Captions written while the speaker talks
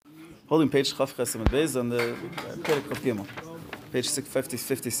holding page Chaf Chesem Beis on the Perek of Gimel, page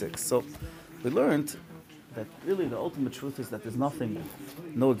 56. So we learned that really the ultimate truth is that there's nothing,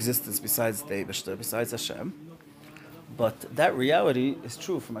 no existence besides the Eibishter, besides Hashem. But that reality is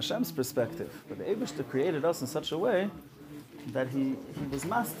true from Hashem's perspective. But the Eibishter created us in such a way that he was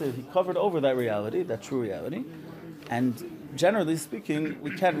master, he covered over that reality, that true reality. And generally speaking,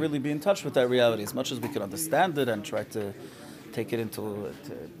 we can't really be in touch with that reality as much as we can understand it and try to take it to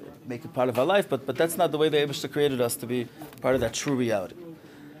make it part of our life, but that's not the way the Eibishter created us to be part of that true reality.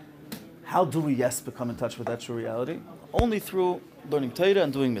 How do we, become in touch with that true reality? Only through learning Torah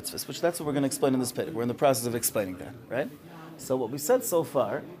and doing mitzvahs, which that's what we're going to explain in this Perek. We're in the process of explaining that, right? So what we said so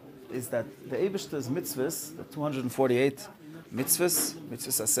far is that the Eibishter's mitzvahs, the 248 mitzvahs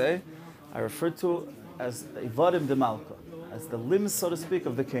aseh, are referred to as the Ivarim de Malka, as the limbs, so to speak,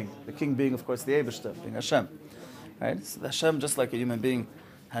 of the king. The king being, of course, the Eibishter, being Hashem. Right? So Hashem, just like a human being,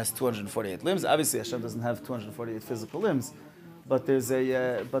 has 248 limbs. Obviously, Hashem doesn't have 248 physical limbs, but it says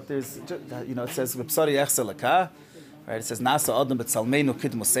V'psari echsel lekah. Right? It says Nasa Adam b'tzalmeinu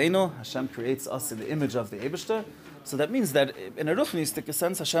kidmoseinu. Hashem creates us in the image of the Eibishter. So that means that in a ruchnistic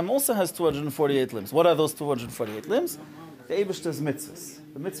sense, Hashem also has 248 limbs. What are those 248 limbs? The Eibishter's mitzvahs,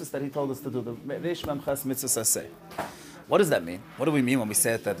 the mitzvahs that He told us to do, the Reish Memchas mitzvahs aseh. What does that mean? What do we mean when we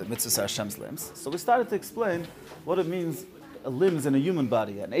say that the mitzvahs are Hashem's limbs? So we started to explain what it means, a limbs in a human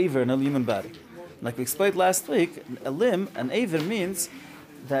body, an aver in a human body. Like we explained last week, a limb, an aver, means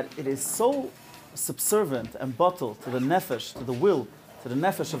that it is so subservient and bottled to the Nefesh, to the will, to the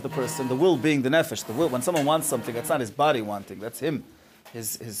Nefesh of the person, the will being the Nefesh. The will, when someone wants something, that's not his body wanting, that's him,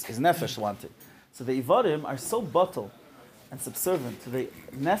 his Nefesh wanting. So the Ivarim are so bottled and subservient to the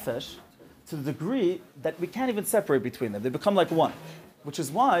Nefesh to the degree that we can't even separate between them. They become like one. Which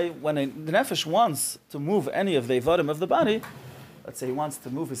is why when the Nefesh wants to move any of the Ivarim of the body, let's say he wants to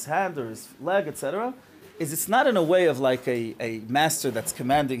move his hand or his leg, etc., it's not in a way of like a master that's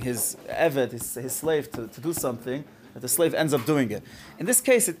commanding his Eved, his slave, to do something, that the slave ends up doing it. In this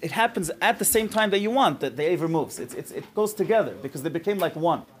case, it happens at the same time that you want, that the Aver moves. It goes together, because they became like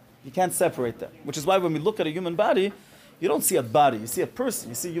one. You can't separate them. Which is why when we look at a human body, you don't see a body, you see a person,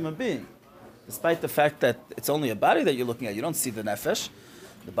 you see a human being. Despite the fact that it's only a body that you're looking at, you don't see the Nefesh.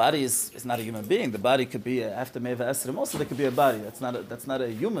 The body is not a human being. The body could be, after Meva Esrim, also there could be a body. That's not a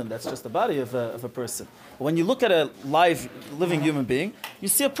human, that's just the body of a person. But when you look at a living human being, you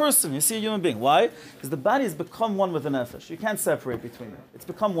see a person, you see a human being. Why? Because the body has become one with the Nefesh. You can't separate between them. It's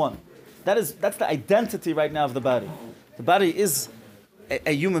become one. That's the identity right now of the body. The body is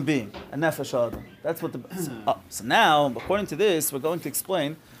a human being, a Nefesh Adam. That's what so now, according to this, we're going to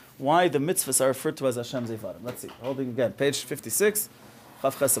explain why the mitzvahs are referred to as Hashem's Ivarim. Let's see. Holding again, page 56,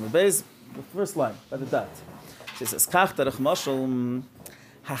 Chaf Chesem Beis, the first line, by the dot. She says, Kach derech moshel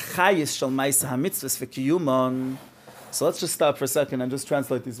hachayis shel ma'aseh hamitzvos v'kiyumon. So let's just stop for a second and just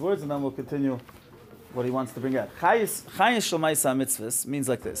translate these words, and then we'll continue what he wants to bring out. Chayis shel ma'aseh hamitzvos means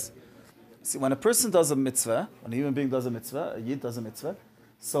like this. See, when a person does a mitzvah, when a human being does a mitzvah, a yid does a mitzvah,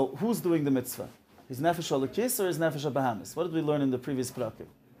 so who's doing the mitzvah? His nefesh halakis or his nefesh habahamis? What did we learn in the previous Perek?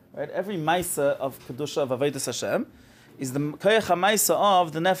 Right? Every maisa of kedusha of avodas Hashem is the koyach hamaisa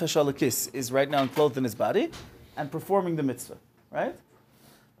of the nefesh halakis, is right now enclosed in his body and performing the mitzvah, right?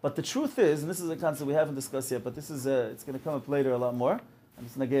 But the truth is, and this is a concept we haven't discussed yet, but this is it's going to come up later a lot more. I'm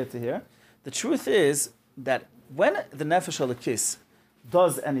just going to get it to here. The truth is that when the nefesh halakis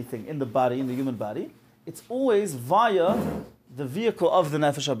does anything in the body, in the human body, it's always via the vehicle of the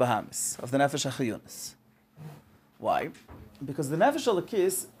nefesh habahamis, of the nefesh hachiyunis. Why? Because the nefesh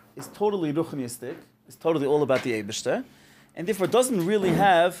halakis is totally ruchnistic, is totally all about the Eibishter, and therefore doesn't really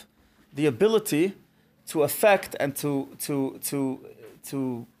have the ability to affect and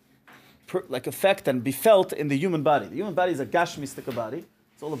affect and be felt in the human body. The human body is a gashmistic body.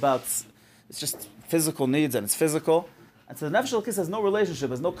 It's all about, it's just physical needs and it's physical. And so the nefesh halakis has no relationship,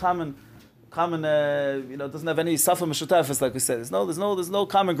 has no common, doesn't have any safa meshutafis, like we said. There's no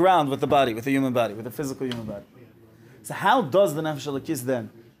common ground with the body, with the human body, with the physical human body. So how does the nefesh halakis then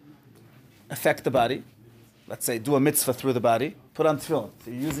affect the body? Let's say do a mitzvah through the body, put on tefillin.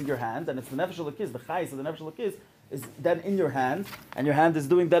 So you're using your hand, and it's the nefesh halakis, the chayis of the nefesh halakis is then in your hand, and your hand is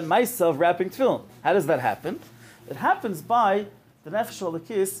doing that ma'aseh of wrapping tefillin. How does that happen? It happens by the nefesh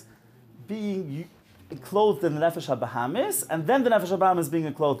halakis being enclosed in the nefesh habahamis, and then the nefesh habahamis being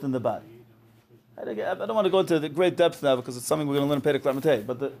enclosed in the body. I don't want to go into the great depth now because it's something we're going to learn in Perek Lametei.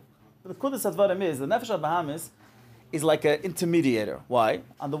 But the kudas advarim is the nefesh habahamis is like an intermediator. Why?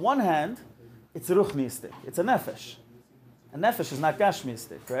 On the one hand, it's ruchnistic. It's a nefesh. A nefesh is not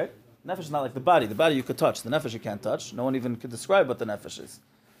gashmistic, right? Nefesh is not like the body. The body you could touch. The nefesh you can't touch. No one even could describe what the nefesh is.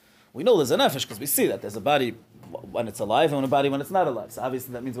 We know there's a nefesh because we see that there's a body when it's alive and a body when it's not alive. So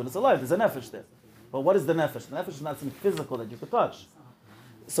obviously that means when it's alive, there's a nefesh there. But what is the nefesh? The nefesh is not something physical that you could touch.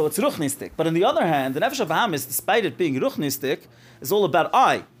 So it's ruchnistic. But on the other hand, the nefesh of Bahamis, despite it being ruchnistic, is all about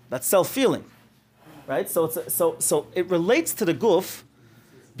I, that self-feeling. Right? So it relates to the guf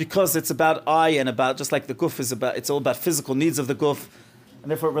because it's about I and about, just like the guf is about, it's all about physical needs of the guf,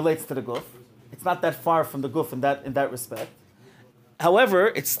 and therefore it relates to the guf. It's not that far from the guf in that respect. However,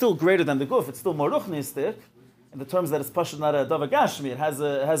 it's still greater than the guf. It's still more ruchnistic, in the terms that it's pashut not a davar gashmi. It has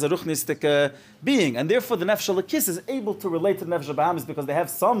a ruchnistic being, and therefore the nefesh halakis is able to relate to the nefesh Bahamis because they have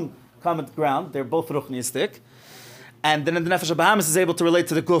some common ground. They're both ruchnistic, and then the nefesh Bahamis is able to relate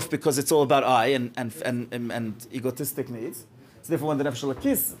to the guf because it's all about I and egotistic needs. So therefore, when the nefesh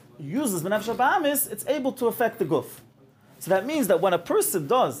halakis uses the nefesh Bahamis, it's able to affect the guf. So that means that when a person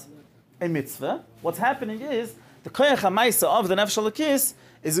does a mitzvah, what's happening is the koyach hamaisa of the nefesh halakis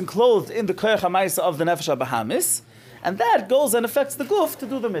is enclosed in the koyach hamaisa of the nefesh Bahamis, and that goes and affects the guf to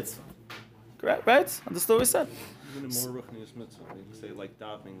do the mitzvah. Correct? Right? Understood what we said? Even a more ruchnius mitzvah, you say like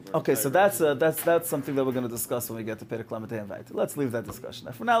davening. Okay, so that's something that we're going to discuss when we get to Perek Lamed Invite. Let's leave that discussion.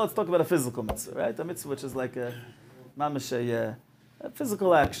 Now, for now, let's talk about a physical mitzvah, right? A mitzvah which is like a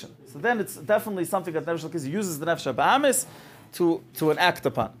physical action. So then it's definitely something that nefesh halakis uses the nefesh Bahamis to enact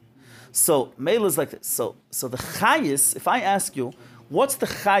upon. So Meil is like this. So the chayis, if I ask you, what's the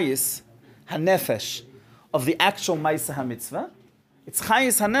chayis hanefesh of the actual ma'aseh hamitzvah? It's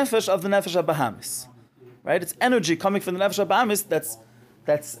chayis hanefesh of the nefesh Bahamis, right? It's energy coming from the nefesh Bahamis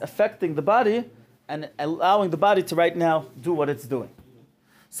that's affecting the body and allowing the body to right now do what it's doing.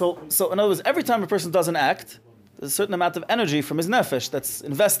 So in other words, every time a person does an act, there's a certain amount of energy from his nefesh that's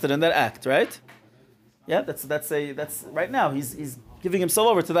invested in that act, right? Yeah, that's right now he's giving himself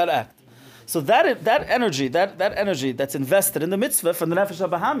over to that act. So that energy that's invested in the mitzvah from the nefesh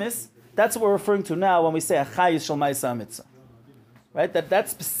Bahamis, that's what we're referring to now when we say achayis shel ma'aseh mitzvah, right? That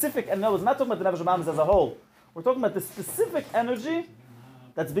specific, and no, we're not talking about the nefesh Bahamis as a whole. We're talking about the specific energy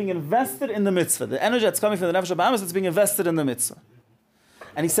that's being invested in the mitzvah, the energy that's coming from the nefesh Bahamis that's being invested in the mitzvah.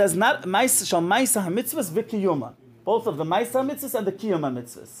 And he says not shel ma'aseh mitzvahs v'kiyuma, both of the ma'aseh mitzvahs and the kiyuma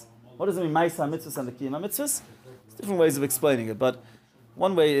mitzvahs. What does it mean, ma'aseh mitzvahs and the kiyuma mitzvahs? There's different ways of explaining it, but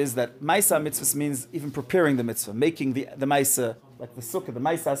one way is that ma'aseh mitzvahs means even preparing the mitzvah, making the ma'aseh, like the sukkah, the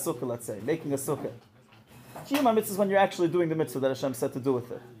ma'aseh sukkah, let's say, making a sukkah. Kiyuma mitzvah is when you're actually doing the mitzvah that Hashem said to do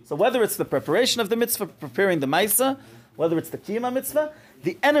with it. So whether it's the preparation of the mitzvah, preparing the ma'aseh, whether it's the kiyuma mitzvah,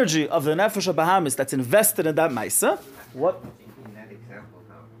 the energy of the nefesh Bahamis that's invested in that ma'aseh, what? In that example,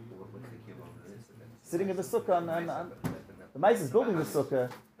 what's the kiyuma mitzvah? Sitting in the sukkah, and the ma'aseh is building the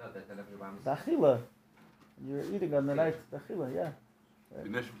sukkah. No, the nefesh Bahamis. The achila. You're eating on the night, the achila, yeah. The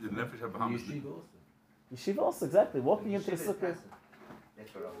Nefesh Bahamis. Yeshiva also, exactly. Walking into the sukkah.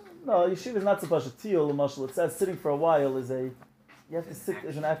 That's what I was. No, yeshiva is not supposed to tiyul l'mashal. It says sitting for a while is you have to sit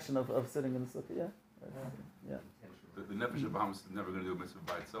as an action of sitting in the sukkah. Yeah. Yeah. The Nefesh Bahamis is never going to do a mitzvah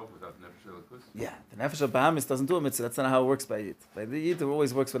by itself without the Nefesh Elikus. Yeah, the Nefesh Bahamis doesn't do a mitzvah. That's not how it works by Yid. By the Yid, it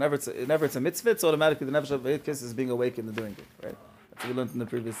always works whenever it's a mitzvah, it's automatically the Nefesh Elikus is being awakened and doing it. Right. That's what we learned in the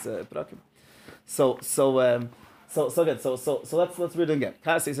previous Perakim. So good. So let's read it again.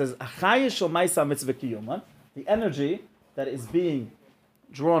 Kasi says, "Achayish shel ma'aseh mitzvah kiyuma," the energy that is being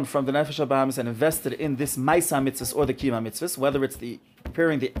drawn from the nefesh Bahamis and invested in this ma'aseh mitzvahs or the kiyuma mitzvahs, whether it's the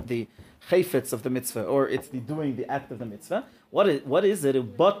preparing the chayfetz of the mitzvah or it's the doing the act of the mitzvah. What is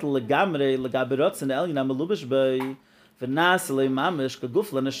it? But legamre legaberotzen elina melubish bei v'nas leimamish kaguf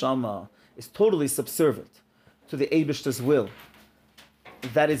leneshama is totally subservient to the Eibishter's will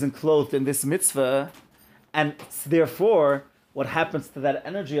that is enclosed in this mitzvah. And therefore, what happens to that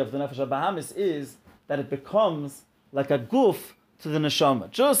energy of the nefesh Bahamis is that it becomes like a guf to the neshama.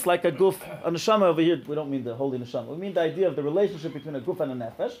 Just like a guf, a neshama over here, we don't mean the holy neshama. We mean the idea of the relationship between a guf and a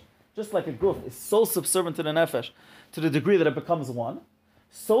nefesh. Just like a guf is so subservient to the nefesh to the degree that it becomes one,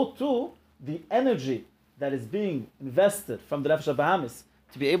 so too, the energy that is being invested from the nefesh Bahamis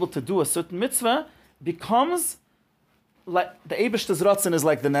to be able to do a certain mitzvah becomes like the Eibishter's ratzon is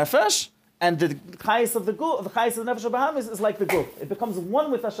like the nefesh, and the chayis of the guf, the chayis of the nefesh Bahamis is like the guf. It becomes one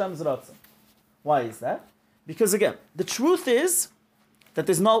with Hashem's ratzon. Why is that? Because again, the truth is that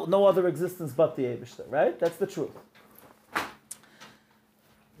there's no other existence but the Eibishter, right? That's the truth.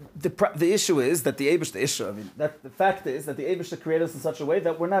 The issue is that the fact is that the Eibishter created us in such a way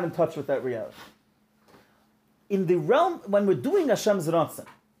that we're not in touch with that reality. In the realm, when we're doing Hashem's ratzon,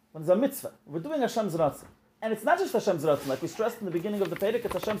 when it's a mitzvah, we're doing Hashem's ratzon. And it's not just Hashem's ratzon, like we stressed in the beginning of the Perek,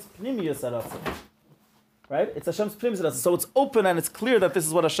 it's Hashem's pnimiyus ratzon. Right? It's Hashem's pnimiyus ratzon. So it's open and it's clear that this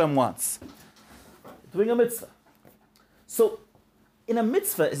is what Hashem wants. Doing a mitzvah. So, In a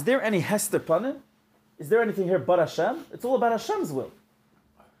mitzvah, is there any hester panim? Is there anything here but Hashem? It's all about Hashem's will.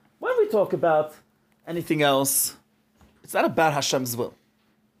 When we talk about anything else, it's not about Hashem's will.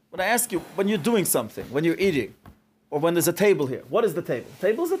 When I ask you, when you're doing something, when you're eating, or when there's a table here, what is the table? The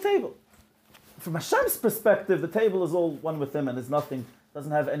table is a table. From Hashem's perspective, the table is all one with Him, and there's nothing,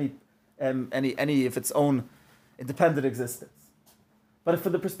 doesn't have any of its own independent existence. But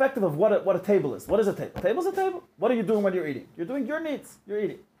from the perspective of what a table is, what is a table? A table is a table. What are you doing when you're eating? You're doing your needs. You're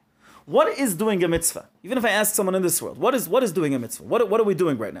eating. What is doing a mitzvah? Even if I ask someone in this world, what is doing a mitzvah? What are we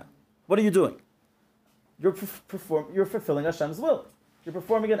doing right now? What are you doing? You're fulfilling Hashem's will. You're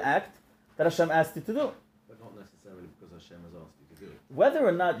performing an act that Hashem asked you to do. But not necessarily because Hashem has asked you to do it. Whether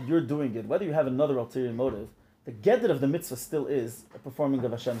or not you're doing it, whether you have another ulterior motive, the gedder of the mitzvah still is a performing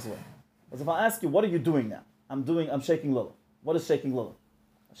of Hashem's will. As if I ask you, what are you doing now? I'm shaking lulav. What is shaking lulav?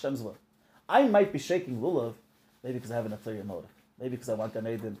 Hashem's will. I might be shaking lulav, maybe because I have an ulterior motive. Maybe because I want Gan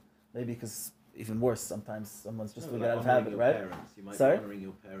Eden. Maybe because, even worse, sometimes someone's just doing it out of habit, right? Parents. You might Sorry? be honoring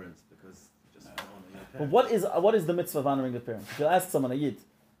your parents because you just want to honor your But parents. what is the mitzvah of honoring the parents? If you ask someone, a yid,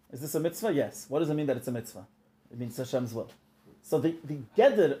 is this a mitzvah? Yes. What does it mean that it's a mitzvah? It means Hashem's will. So the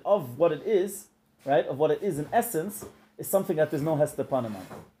gedder of what it is, right, of what it is in essence, is something that there's no hester panim on.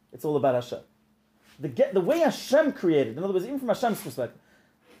 It's all about Hashem. The way Hashem created, in other words, even from Hashem's perspective,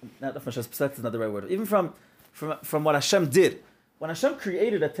 not from Hashem's perspective is not the right word, even from what Hashem did. When Hashem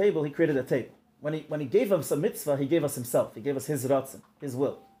created a table, He created a table. When he gave us a mitzvah, He gave us Himself. He gave us His ratzon, His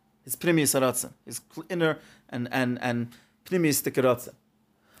will, His pnimius ratzon, His inner and pnimius ratzon.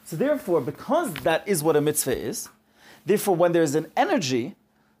 So therefore, because that is what a mitzvah is, therefore when there's an energy,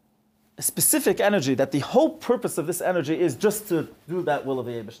 a specific energy, that the whole purpose of this energy is just to do that will of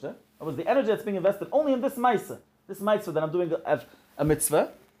the Eibishter, that was the energy that's being invested only in this mitzvah that I'm doing a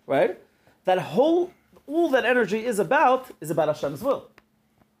mitzvah, right? All that energy is about Hashem's will.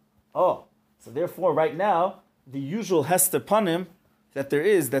 Oh, so therefore, right now, the usual hester panim that there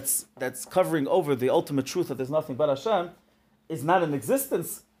is, that's covering over the ultimate truth that there's nothing but Hashem, is not in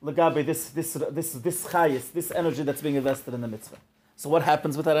existence. Legabe this chayis, this energy that's being invested in the mitzvah. So what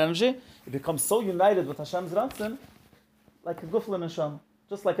happens with that energy? It becomes so united with Hashem's ratzon, like a gufla neshama,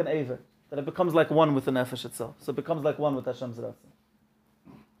 just like an aver, that it becomes like one with the nefesh itself. So it becomes like one with Hashem's ratzon.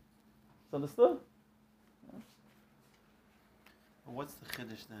 So understood? What's the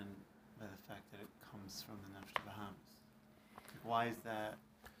chiddush then by the fact that it comes from the Nefesh Bahamas? Like, why is that?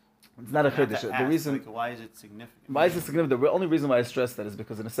 It's not a chiddush. The reason. Like, why is it significant? Why is it significant? The only reason why I stress that is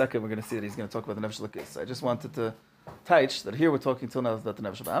because in a second we're going to see that he's going to talk about the Nefesh Lakis. I just wanted to touch that here we're talking till now about the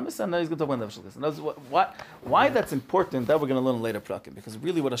Nefesh Bahamas, and now he's going to talk about the Nefesh Lakis. Why that's important, that we're going to learn later, Prakim. Because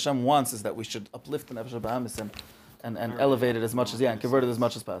really what Hashem wants is that we should uplift the Nefesh Bahamas and elevate it as much as, and convert it as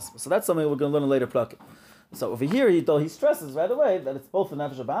much as possible. So that's something we're going to learn later, Prakim. So over here, he stresses right away that it's both the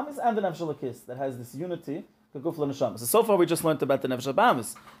Nefesh Bahamas and the Nefesh Lakis that has this unity. So far we just learned about the Nefesh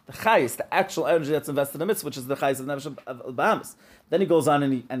Bahamas, the chayis, the actual energy that's invested in the mitzvah, which is the chayis of the Nefesh Bahamas. Then he goes on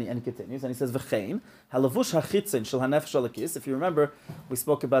and he continues and he says, "V'chein halavush hachitzin shel hanefesh lakis." If you remember, we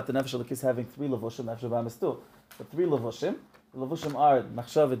spoke about the Nefesh Lakis having 3 lavushim, Nefesh Bahamas too. The 3 lavushim. The lavushim are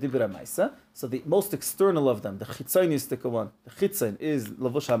machshava, dibra, maisa. So the most external of them, the chitzoniistic one, the chitzon is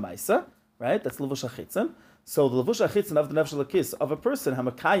lavush hamaisa, right? That's lavush hachitzin. So the lavush hachitzin of the Nefesh Lakis of a person,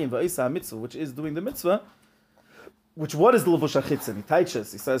 hamakayim va'isa mitzvah, which is doing the mitzvah. Which what is the lavush hachitzin? He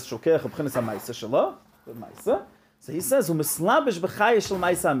teaches. He says shokeach b'chinas ha'maisa shelo, the maisa. So he says u'mislabish b'chayish shel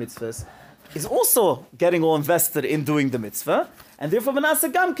maisa mitzvahs is also getting all invested in doing the mitzvah, and therefore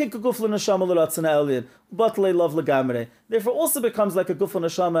v'nasa gam ken kaguf l'neshama l'ratzon ha'elyon but le'lov l'gamrei. Therefore also becomes like a guf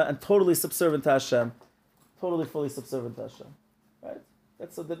l'neshama and totally subservient to Hashem, totally fully subservient to Hashem. Right?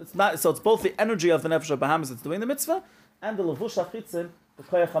 So it's not. So it's both the energy of the Nefesh Bahamas that's doing the mitzvah and the lavush hachitzin, the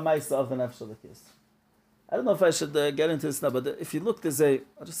koyach ha'maisa of the Nefesh Lakis. I don't know if I should get into this now, but if you look, I'm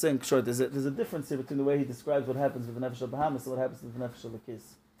just saying short, there's a difference here between the way he describes what happens with the Nefesh Bahamas and what happens with the Nefesh Lakis.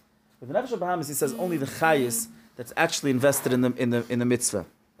 With the Nefesh Bahamas, he says only the chayis that's actually invested in the mitzvah.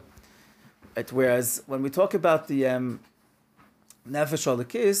 Right? Whereas when we talk about the Nefesh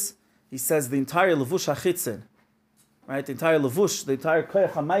Lakis, he says the entire lavush hachitzin, right? The entire lavush, the entire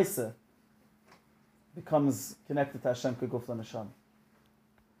koyach ha'maisa becomes connected to Hashem keguf l'neshama.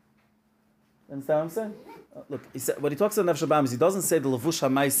 Understand what I'm saying? Look, when he talks about Nefesh Bahamas, he doesn't say the lavush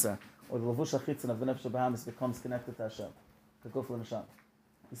ha'maisa or the lavush hachitzin of the Nefesh Bahamas becomes connected to Hashem, keguf l'neshama.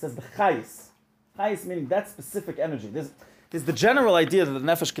 He says the chayis. Chayis meaning that specific energy. There's the general idea that the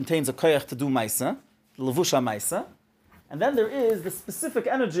nefesh contains a koyach to do maisa, the lavush ha'maisa, and then there is the specific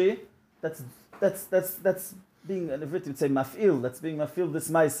energy that's being, in Hebrew would say maf'il, that's being maf'il this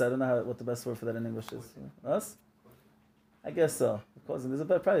maisa. I don't know what the best word for that in English is. Us? I guess so. Causing, there's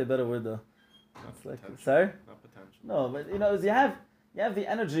probably a better word though. Not It's like, potential. sorry? Not potential. No, but you have the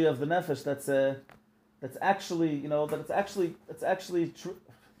energy of the nefesh that's actually, it's actually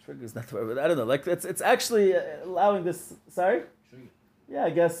trigger is not the word, but I don't know. Like it's actually allowing this. Sorry. Yeah, I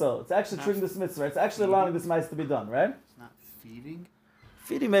guess so. It's actually triggering this mitzvah. It's actually allowing this mice to be done, right? It's not feeding.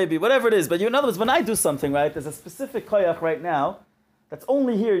 Feeding maybe, whatever it is. But in other words, when I do something, right, there's a specific koyach right now that's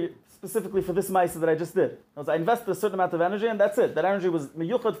only here specifically for this mice that I just did. I invested a certain amount of energy, and that's it. That energy was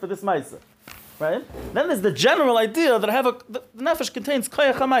miyuchad for this mice, right? Then there's the general idea that the nefesh contains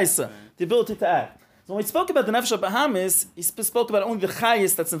koyach ha'maisa, the ability to act. So when we spoke about the nefesh Bahamis, he spoke about only the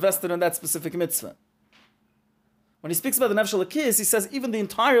chayis that's invested in that specific mitzvah. When he speaks about the nefesh lakis, he says even the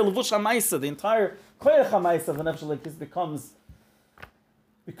entire levush ha'maisa, the entire koyach ha'maisa of the nefesh lakis becomes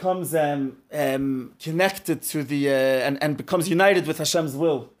connected to the and becomes united with Hashem's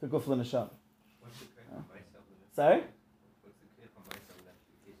will to go for the neshama. What's the Koyach HaMaisa of the Nefesh? Sorry? What's the Koyach HaMaisa of the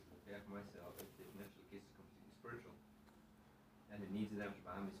Nefesh case? The Koyach HaMaisa of the Nefesh case is completely spiritual. And it needs the Nefesh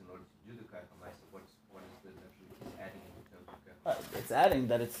Bahamis in order to do the Koyach HaMaisa. What is the Nefesh case adding in terms of Koyach HaMaisa? It's adding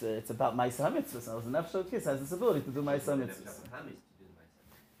that it's about Ma'aseh HaMitzvah. So the nefesh lakis has this ability to do Ma'aseh HaMitzvah.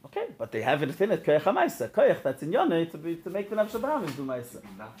 Okay, but they have it in it, Koyach HaMaisa. Koyach, that's in Yonah to make the Nefesh Bahamis do Ma'aseh.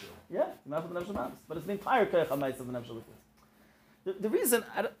 Yeah, not for the Nefesh Bahamis. But it's the entire Koyach HaMaisa of the Nefesh Lakis. The reason,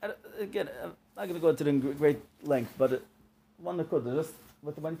 again, I'm not going to go into it in great length, but one could.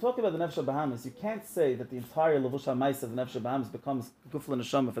 When you talk about the Nefesh Bahamis, you can't say that the entire Levush HaMaisa of the Nefesh Bahamis becomes Gufla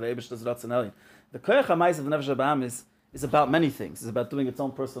Neshama for the Eibush Tazrat Zaneli. The Koyach HaMaisa of the Nefesh Bahamis is about many things. It's about doing its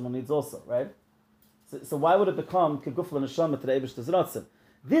own personal needs also, right? So why would it become Gufla Neshama to the Eibush Tazrat?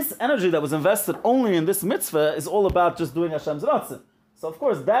 This energy that was invested only in this mitzvah is all about just doing Hashem's Ratzin. So of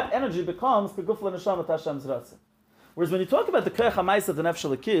course that energy becomes Kegufla Neshama to Hashem's Ratzin. Whereas when you talk about the Koyach HaMaisa of the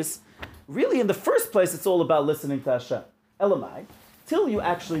Nefesh Lakis, really in the first place it's all about listening to Hashem. Elamai, till you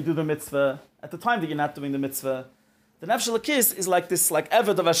actually do the mitzvah, at the time that you're not doing the mitzvah, the Nefesh Lakis is like this, like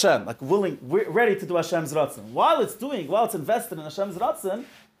Eved of Hashem, like ready to do Hashem's Ratzin. While it's invested in Hashem's Ratzin,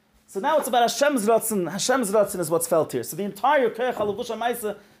 so now it's about Hashem's Ratzin. Hashem's Ratzin is what's felt here. So the entire Koyach HaLevush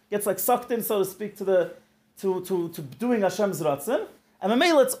HaMaisa gets like sucked in, so to speak, to doing Hashem's Ratzin. And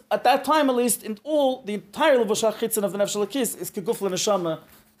Mamela, at that time at least, the entire Levush HaChitzin of the Nefesh Lakis is Kegufla Neshama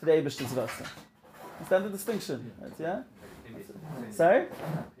to the Eibishter's Ratzin. Understand the distinction? Right, yeah? Sorry?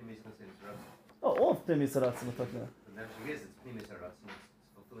 Oh, all of Pnimis Ratzin we're talking about. The Nefesh is Pnimis Ratzin.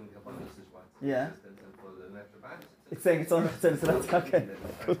 It's fulfilling the abundance is what. Yeah. For the Nefesh Bahamis. It's saying its own Ratzin. Okay.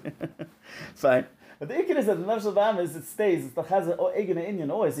 Fine. But the ikon is that the Nefesh Bahamis, it stays, it has an egin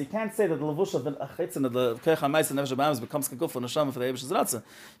inyan always. You can't say that the Levush of the Achitzin, of the Koyach HaMaisa, Nefesh Bahamis becomes Kegufla Neshama for the Eibush Ratzin.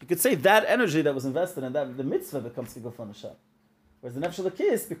 You could say that energy that was invested in that, the mitzvah becomes Kegufla Neshama. Whereas the Nefesh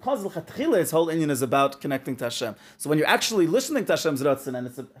Lakis, because L'chatchila, its whole inyan is about connecting to Hashem. So when you're actually listening to Hashem's Ratzin, and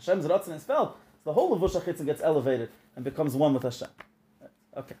Hashem's Ratzin is felt, the whole Levush Achitzin gets elevated and becomes one with Hashem.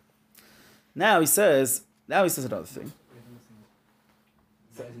 Okay. Now he says another thing.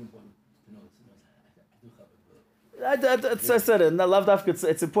 I said it. Love dafka.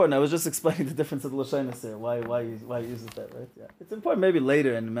 It's important. I was just explaining the difference of the lashonos here. Why he uses that, right? Yeah, it's important. Maybe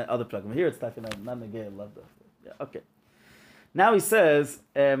later in other program. Here it's talking not negay love dafka. Yeah. Okay. Now he says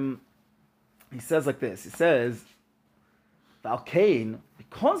like this. He says, "V'alkein,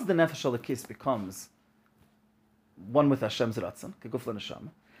 because the nefesh alakis becomes one with Hashem's ratzon, kegufla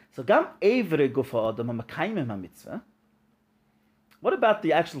neshama. So gam evre gufa adam ha'makayim ha'mitzvah. What about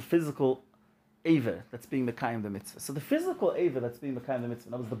the actual physical Eva that's being Mekayim the mitzvah? So the physical Eva that's being Mekayim the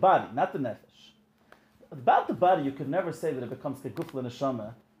mitzvah, that was the body, not the nefesh. About the body, you could never say that it becomes Kegufla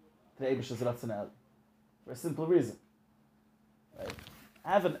Neshama to the Eibush Ratzon Ali. For a simple reason.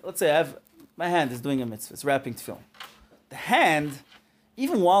 Right? Let's say my hand is doing a mitzvah, it's wrapping tefillin. The hand,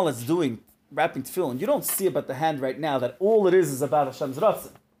 even while it's doing wrapping tefillin, you don't see about the hand right now that all it is about Hashem's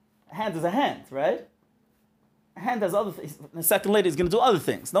Ratzon. A hand is a hand, right? A hand has other things. And a second later, he's going to do other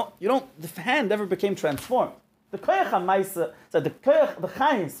things. No, you don't. The hand never became transformed. The koyach ha'maisa, the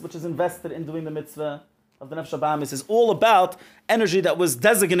chayis, which is invested in doing the mitzvah of the nefesh bahamis, is all about energy that was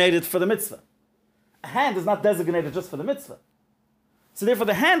designated for the mitzvah. A hand is not designated just for the mitzvah. So therefore,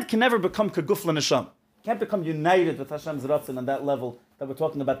 the hand can never become kegufla neshama. Can't become united with Hashem's ratzon on that level that we're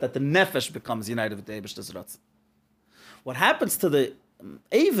talking about. That the nefesh becomes united with the Eibishter's ratzon. What happens to the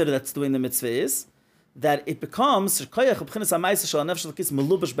aver that's doing the mitzvah is that it becomes being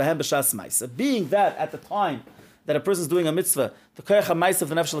that at the time that a person is doing a mitzvah, the koyach ha'maisa of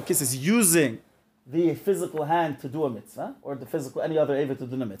the nefesh l'kis is using the physical hand to do a mitzvah, or the physical any other aver to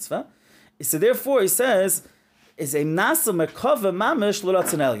do a mitzvah. So therefore, he says is a nasa merkava mamish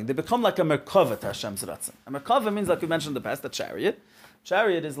l'ratzon elyon. They become like a merkava to Hashem's ratzon. A merkava means, like we mentioned in the past, a chariot.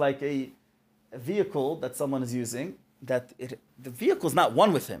 Chariot is like a vehicle that someone is using. The vehicle is not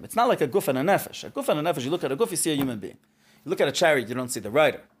one with him. It's not like a guf and a nefesh. A guf and a nefesh, you look at a guf, you see a human being. You look at a chariot, you don't see the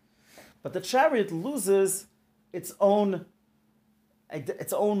rider. But the chariot loses its own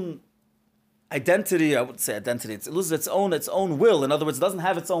identity. I would say identity. It loses its own will. In other words, it doesn't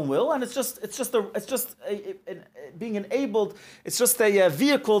have its own will, and it's just being enabled. It's just a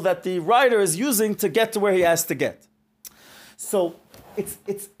vehicle that the rider is using to get to where he has to get. So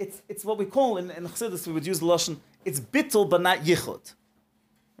it's what we call in Chassidus, we would use the lashon. It's bittul but not yichud,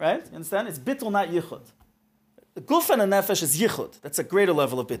 right? You understand? It's bittul, not yichud. The guf and the nefesh is yichud. That's a greater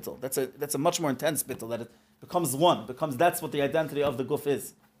level of bittul. That's a much more intense bittul. That it becomes one. That's what the identity of the guf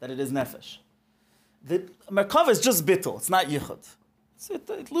is. That it is nefesh. The merkava is just bittul. It's not yichud.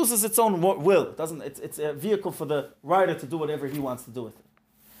 It loses its own will. It doesn't. It's a vehicle for the rider to do whatever he wants to do with it.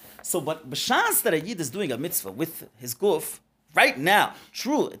 So, but b'shas that a yid is doing a mitzvah with his guf right now,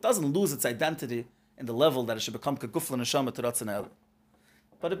 true, it doesn't lose its identity in the level that it should become kaguf l'neshama to ratzon el.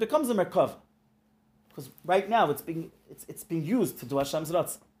 But it becomes a merkava. Because right now it's being used to do Hashem's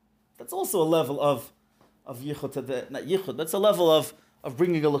ratzon. That's also a level of yichud, not yichud, that's a level of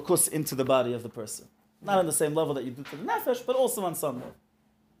bringing a lakus into the body of the person. Not on the same level that you do to the nefesh, but also on some level.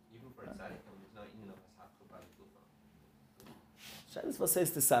 Even for a tzaddik, there's no inyan of hashapcha by the Shabbos was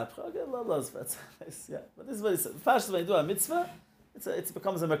says to sapcha. Okay, yeah. But this is what he said. First, when you do a mitzvah, it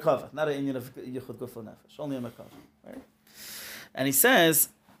becomes a merkava, not an inyan of yichud guf nefesh, only a merkava, right? And he says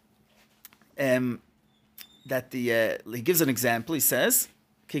that he gives an example. He says,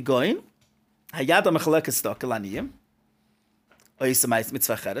 "Kigoin hayad ha'mechalekes tzedakah laniyim."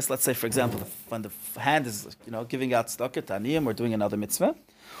 Let's say, for example, when the hand is, giving out tzedakah to aniyim or doing another mitzvah,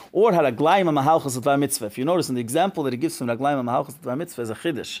 or haraglayim ha'mahalchos l'dvar mitzvah. If you notice in the example that he gives from haraglayim ha'mahalchos l'dvar mitzvah is a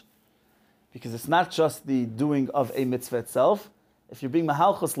chiddush, because it's not just the doing of a mitzvah itself. If you're being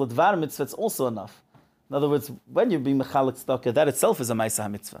mahalchos l'dvar mitzvah, it's also enough. In other words, when you're being mechalek tzedakah, that itself is a ma'aseh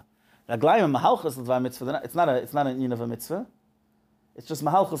mitzvah. Haraglayim ha'mahalchos l'dvar mitzvah, it's not an inyan of a mitzvah. It's just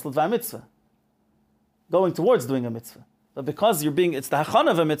mahalchos l'dvar mitzvah, going towards doing a mitzvah. But because it's the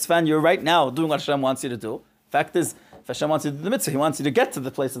hachana of a mitzvah, and you're right now doing what Hashem wants you to do. Fact is, if Hashem wants you to do the mitzvah, He wants you to get to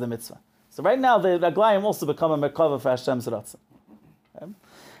the place of the mitzvah. So right now, the raglayim also become a merkava for Hashem's ratzon. Okay?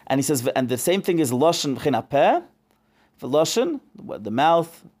 And he says, and the same thing is lashon v'chin hapeh, for lashon, the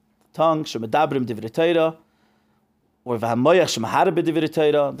mouth, the tongue, shemedabrim divrei Torah, or v'hamoyach shemahara b'divrei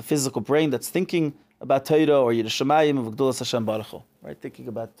Torah, the physical brain that's thinking about Torah, or Yerushalayim of Gdulas Hashem Baruch Hu, right? Thinking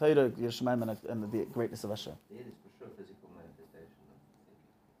about Torah, Yerushalayim, and the greatness of Hashem.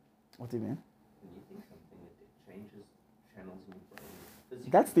 What do you mean? When you think something, it changes channels in your brain.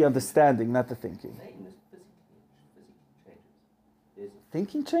 Physically. That's the understanding, not the thinking.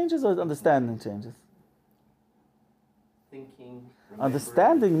 Thinking changes or understanding changes? Thinking.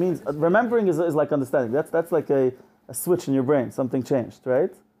 Understanding means remembering is like understanding. That's like a switch in your brain. Something changed,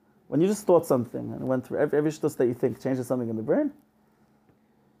 right? When you just thought something and went through every shtus that you think changes something in the brain.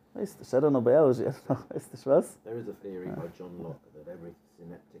 I don't know biology. There is a theory by John Locke that every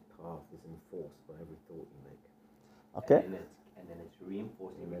synaptic path is enforced by every thought you make. Okay. And then it's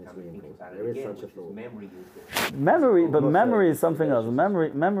reinforced. There is such a thought. Memory is something else.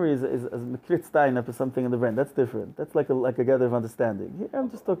 Memory is mikritztain up to something in the brain. That's different. That's like a gather of understanding. Here I'm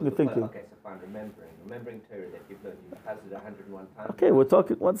just talking of thinking. Okay, so fine. Remembering Torah that you've learned, you've passed it 101 times. Okay, we're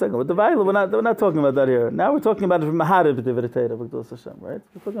talking. 1 second. With the Bible, we're not talking about that here. Now we're talking about mahara b'divrei Torah b'gdulas Hashem, right?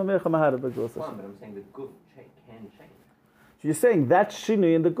 We're talking about mahara b'gdulas Hashem. But I'm saying the guf can change. So you're saying that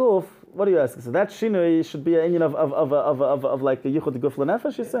shinui in the guf. What are you asking? So that shinui should be an inyan of like a yichud guf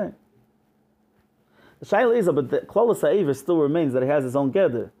l'nefesh. You're saying the shaila is, but the klolos ha'ever still remains that he has his own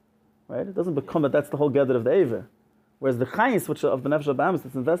gather, right? It doesn't become that that's the whole gather of the aver. Whereas the chayis, which of the nefesh b'amis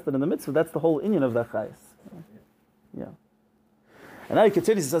that's invested in the mitzvah, that's the whole inyan of that chayis. Yeah. And now he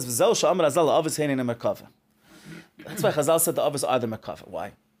continues. He says, "V'zel she'amar azal la'avos heinin merkava." That's why Chazal said the avos are the merkava.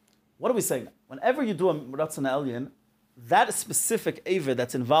 Why? What are we saying? Whenever you do a ratzon elyon, that specific aver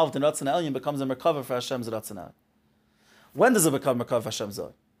that's involved in ratzon elyon becomes a merkava for Hashem's ratzon elyon. When does it become merkava for Hashem's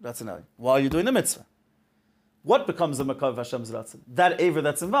ratzon elyon? While you're doing the mitzvah. What becomes a merkava for Hashem's ratzon? That aver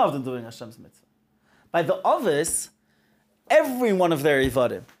that's involved in doing Hashem's mitzvah. By the avos, every one of their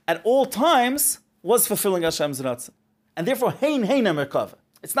ivadim at all times was fulfilling Hashem's ratzon. And therefore, hein merkava.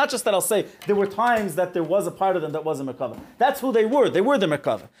 It's not just that I'll say there were times that there was a part of them that was a merkava. That's who they were. They were the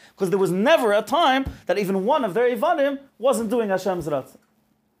merkava. Because there was never a time that even one of their ivadim wasn't doing Hashem's ratzon.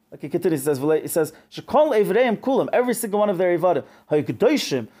 Like he continues, he says, Shekol evreim kulam, every single one of their ivadim,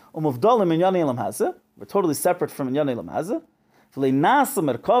 ha'yikedoshim umuvdalim in yani elam hazeh, We're totally separate from Inyanei Lamazah. V'lei nasa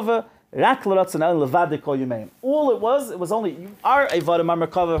merkava rak l'ratzon el levadei kol yumeim. All it was only, our Eivadim are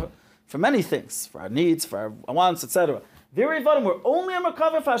merkava for many things, for our needs, for our wants, etc. Their Eivadim were only a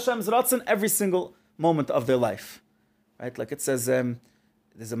merkava for Hashem's ratzon every single moment of their life. Right? Like it says,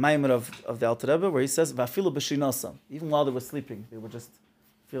 there's a maimer of the Alter Rebbe where he says, "Vafilu b'shinasam." Even while they were sleeping, they were just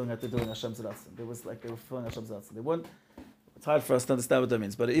feeling that they're doing Hashem's ratzon. They were feeling Hashem's ratzon. They weren't. It's hard for us to understand what that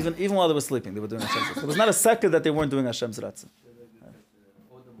means, but even while they were sleeping, they were doing Hashem's ratzon. There was not a second that they weren't doing Hashem's ratzon.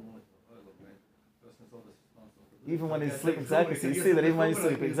 Even when he's sleeping, exactly. So you see that even when he's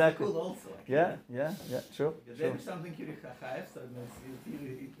sleeping, exactly. Yeah, true. Something you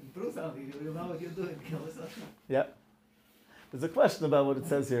improve something, you know what you're doing. Yeah. There's a question about what it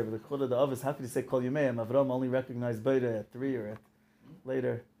says here. But the Chol of the Avos, how could you say Kol Yumeim? Avram only recognized Beira at 3 or at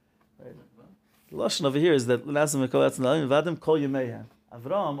later. Right? The lashon over here is that Vadim Kol Yumeim.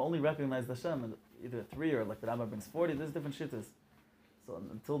 Avram only recognized Hashem either at 3 or like the Rambam brings 40. There's different shittas. So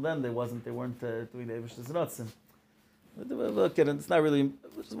until then, they weren't doing the Eibishter's Ratzon. Look at it. It's not really.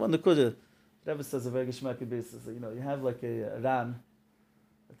 Just one nekuda. Rebbe says a very geschmacky basis. You have like a ran.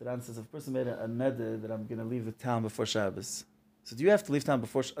 The ran says if a person made a neder that I'm going to leave the town before Shabbos. So do you have to leave town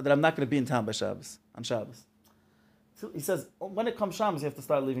before that? I'm not going to be in town by Shabbos on Shabbos. So he says when it comes Shabbos, you have to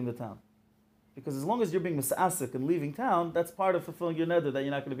start leaving the town, because as long as you're being misasik and leaving town, that's part of fulfilling your neder that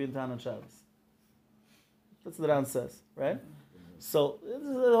you're not going to be in town on Shabbos. That's what the ran says, right? So this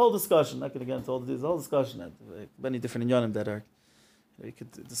is a whole discussion. Not going to get into all of this. A whole discussion. Many different inyanim that are we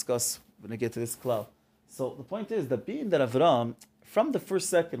could discuss when we get to this cloud. So the point is that being that Avram from the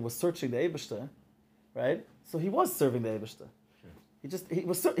first second was searching the Eibishter, right? So he was serving the Eibishter. He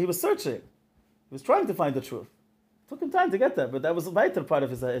was searching. He was trying to find the truth. It took him time to get there, but that was a vital part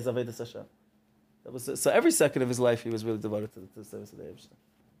of his Avodas Hashem. That was so every second of his life he was really devoted to the service of the Eibishter.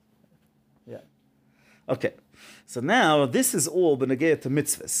 Yeah. Okay, so now this is all benegea to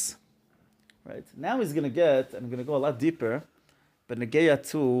mitzvahs, right? Now he's going to get, and I'm going to go a lot deeper, benegea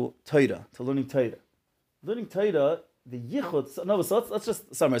to Torah, to learning Torah. Learning Torah, the yichud. So let's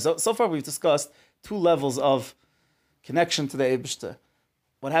just summarize. So far we've discussed 2 levels of connection to the Eibishter.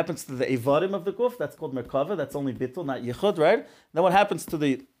 What happens to the evarim of the guf? That's called merkava. That's only bittul, not yichud, right? Then what happens to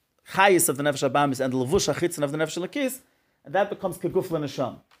the chayis of the nefesh habamis and the levush hachitzin of the nefesh lakis, and that becomes keguf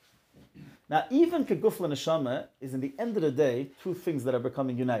lenesham. Now, even Keguf L'Neshama is, in the end of the day, 2 things that are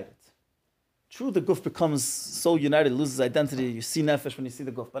becoming united. True, the Guf becomes so united, it loses identity. You see Nefesh when you see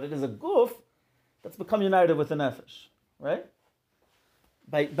the Guf. But it is a Guf that's become united with the Nefesh. Right?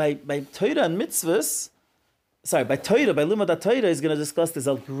 By Torah and Mitzvos, by Limud Hatorah, he's going to discuss there's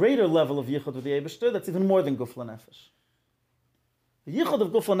a greater level of Yichud with the Eibishter that's even more than Guf L'Nefesh. The Yichud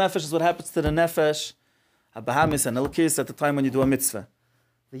of Guf L'Nefesh is what happens to the Nefesh, Habahamis and Elkis at the time when you do a mitzvah.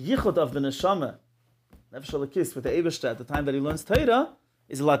 The yichud of the neshama, nefesh alakis, with the Eibishter at the time that he learns Torah,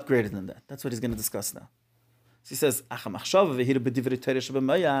 is a lot greater than that. That's what he's going to discuss now. So he says,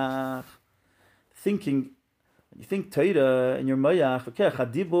 thinking, when you think Torah in your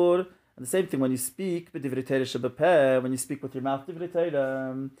mayach, and the same thing when you speak, when you speak with your mouth,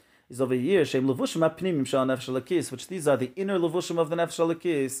 is over here, which these are the inner levushim of the nefesh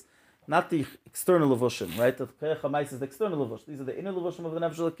alakis, not the external levushim, right? The Perek is the external levush. These are the inner levushim of the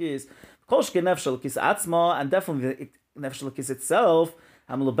Nefesh Lakis. Kolshke Nefesh Lakis Atzma, and definitely the Nefesh Lakis itself,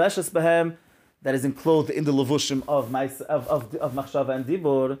 Hamlubeshes Behem, that is enclosed in the levushim of Machshava and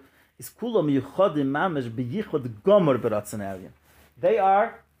Dibur, is Kulam Yuchodim Mamesh B'Yichud Gomer B'Ratzon Elyon. They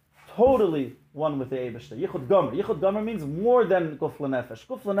are totally one with the Eibishter. Yichud Gomer. Yichud Gomer means more than Guf L'Nefesh.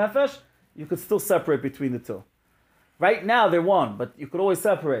 Guf L'Nefesh, you could still separate between the 2. Right now they're one, but you could always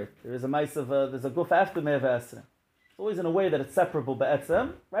separate. There is a mice of there's a guf after Me'av Esrei. It's always in a way that it's separable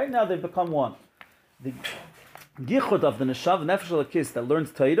be'etzem. Right now they've become one. The yichud of the neshav nefesh alakis that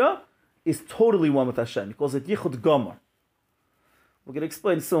learns Torah is totally one with Hashem. He calls it yichud gomer. We're going to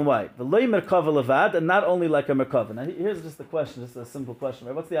explain soon why. The loy merkava levad, and not only like a merkava. Now here's just a question, just a simple question.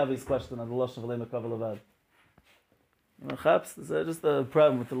 Right? What's the obvious question on the lashon of loy merkava levad? Perhaps there's just a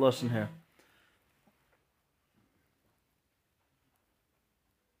problem with the lashon here.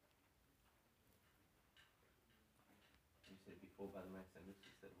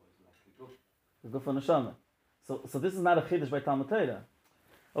 So this is not a chiddush by Talmud Torah.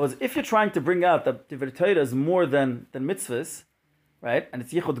 If you're trying to bring out that Divrei Torah is more than mitzvahs, right, and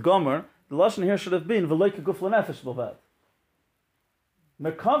it's yichud gomer, the lashon here should have been v'loy keguf l'nefesh b'lvad.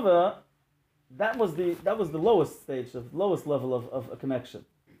 Merkava, that was the lowest stage, the lowest level of a connection.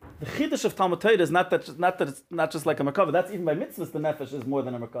 The chiddush of Talmud Torah is not that it's not just like a merkava. That's even by mitzvahs the nefesh is more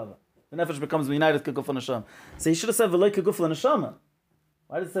than a merkava. The nefesh becomes united keguf l'neshama. So he should have said v'loy keguf l'neshama.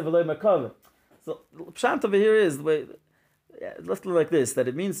 Why does it say v'loy merkava? So pshat over here is the way. Let's look like this. That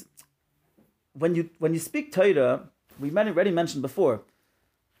it means when you speak Torah, we already mentioned before,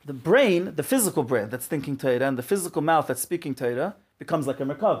 the brain, the physical brain that's thinking Torah, and the physical mouth that's speaking Torah becomes like a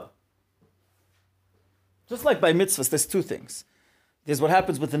merkava. Just like by mitzvahs, there's two things. There's what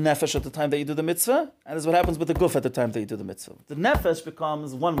happens with the nefesh at the time that you do the mitzvah, and there's what happens with the guf at the time that you do the mitzvah. The nefesh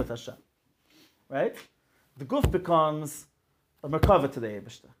becomes one with Hashem, right? The guf becomes a merkava to the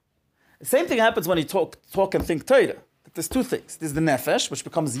Eibishter. The same thing happens when you talk and think Torah. There's two things. There's the nefesh, which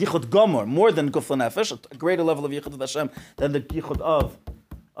becomes yichud gomer, more than guf nefesh, a greater level of yichud with Hashem than the yichud of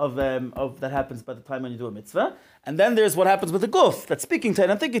that happens by the time when you do a mitzvah. And then there's what happens with the guf, that's speaking Torah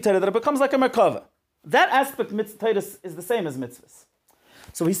and thinking Torah, that it becomes like a merkava. That aspect Torah is the same as mitzvahs.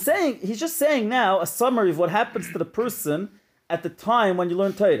 So he's just saying now a summary of what happens to the person at the time when you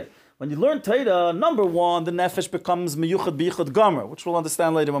learn Torah. When you learn Torah, number one, the nefesh becomes miyuchad biyichud gomer, which we'll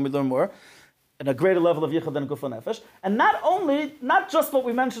understand later when we learn more, at a greater level of yichud than guf nefesh. And not just what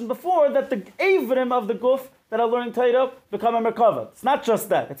we mentioned before, that the avrim of the guf that are learning Torah become a merkava. It's not just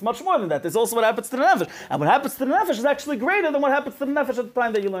that. It's much more than that. There's also what happens to the nefesh. And what happens to the nefesh is actually greater than what happens to the nefesh at the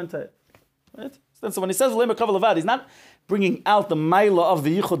time that you learn Torah. Right? So when he says Limud Hatorah, he's not bringing out the maila of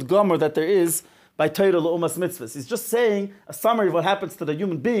the yichud gomer that there is by Torah l'umas mitzvahs. He's just saying a summary of what happens to the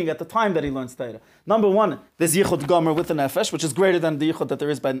human being at the time that he learns Torah. Number one, there's yichud gomer with the nefesh, which is greater than the yichud that there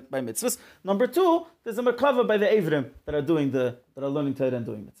is by mitzvahs. Number two, there's a merkava by the avrim that are learning Torah and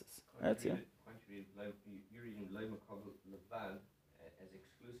doing mitzvahs. Right? Yeah. You're reading Limud Hatorah as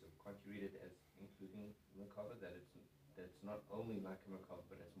exclusive. Can't you read it as including merkava, that it's not only like a merkava,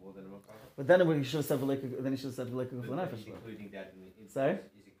 but it's more than a merkava? But then he should have said v'leika nefesh. He's including that in Sorry?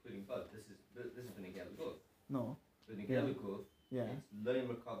 He's including both. This is the Nigel Guf. No. The Nigel Guf, Yeah. it's low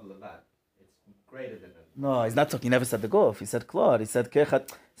merkava levad. It's greater than it. No, he's not talking. He never said the guf. He said klor. He said kechat.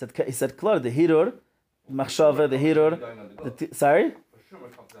 He said klor. The hirur, machshava. The hirur. Sorry. For sure,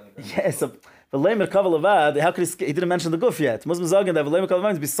 merkava's only going Yes. So the lay merkava levad. How could he didn't mention the guf yet? Muslims sagen that the lay merkava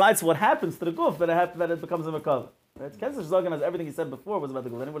means besides what happens to the guf that it becomes a merkava. Right? Kenzer Zagan has everything he said before was about the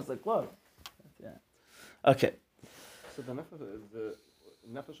guf. Then he would have said klor. Yeah. Okay. So the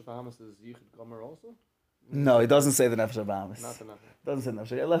nefesh of Bahamas is yichud gomer also? No, he doesn't say the nefesh of Bahamas. Not the nefesh. Doesn't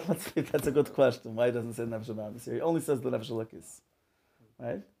say nefesh. Let's see. That's a good question. Why he doesn't say nefesh of Bahamas here? He only says the nefesh of Lakis.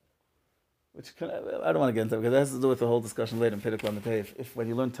 Right? Which I don't want to get into it because it has to do with the whole discussion later in Perek Lametei. If when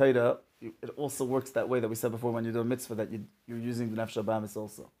you learn Torah, it also works that way that we said before when you do a mitzvah that you're using the nefesh of Bahamas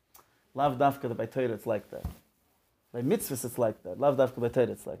also. Lav dafka that by Torah it's like that. By mitzvahs it's like that. Lav dafka by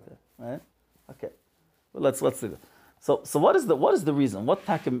Torah it's like that. Right? Okay. Well, let's do that. So what is the reason? What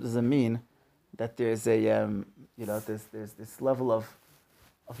takim does it mean that there's a there's this level of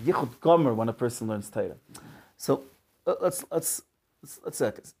yichud gomer when a person learns Torah? So let's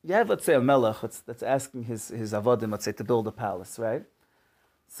say you have, let's say, a melech that's asking his avodim, let's say, to build a palace, right?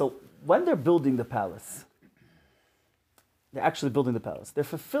 So when they're building the palace, they're actually building the palace. They're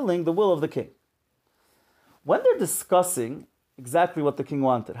fulfilling the will of the king. When they're discussing exactly what the king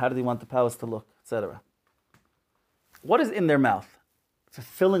wanted, how did he want the palace to look, etc., what is in their mouth?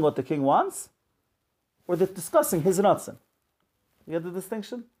 Fulfilling what the king wants? Or they're discussing his ratzon? You get the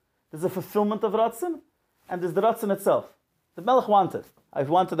distinction? There's a fulfillment of ratzon, and there's the ratzon itself. The melech wanted. I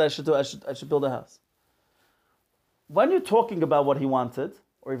wanted I should build a house. When you're talking about what he wanted,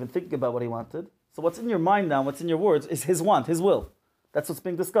 or even thinking about what he wanted, so what's in your mind now, what's in your words, is his want, his will. That's what's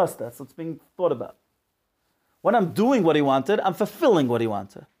being discussed, that's what's being thought about. When I'm doing what he wanted, I'm fulfilling what he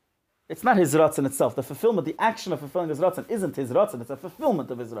wanted. It's not his ratzon itself. The fulfillment, the action of fulfilling his ratzon isn't his ratzon, it's a fulfillment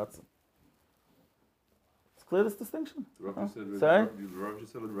of his ratzon. It's clear, this distinction? The Rav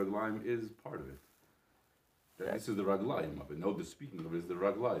just said the raglaim is part of it. This is the raglaim of it. No, the speaking of it is the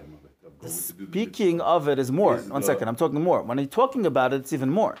raglaim of it. The speaking of it is more. One second, I'm talking more. When I'm talking about it, it's even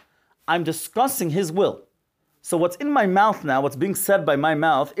more. I'm discussing his will. So what's in my mouth now, what's being said by my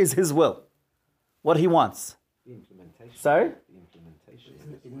mouth, is his will. What he wants. The implementation. Sorry? The implementation.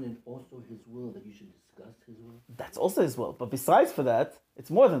 Isn't it also his will that you should discuss his will? That's also his will. But besides for that,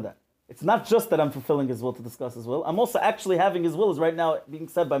 it's more than that. It's not just that I'm fulfilling his will to discuss his will. I'm also actually having his will is right now being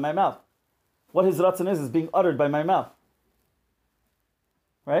said by my mouth. What his ratzon is being uttered by my mouth.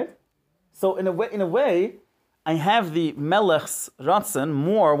 Right? So in a way, I have the melech's ratzon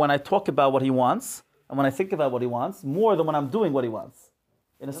more when I talk about what he wants, and when I think about what he wants, more than when I'm doing what he wants,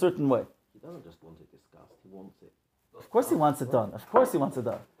 in a certain way. He doesn't just want it discussed, he wants it. Of course he wants it done. Of course he wants it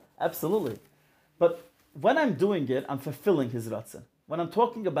done. Absolutely. But when I'm doing it, I'm fulfilling his ratzon. When I'm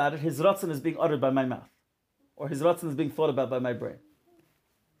talking about it, his ratzon is being uttered by my mouth. Or his ratzon is being thought about by my brain.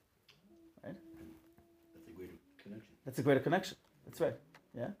 Right? That's a greater connection. That's a greater connection. That's right.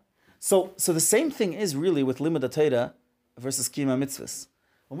 Yeah. So the same thing is really with Limud Hatorah versus Kiyum Mitzvos.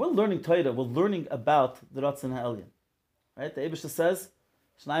 When we're learning Torah, we're learning about the Ratzon HaElyon. Right? The Eibishter says,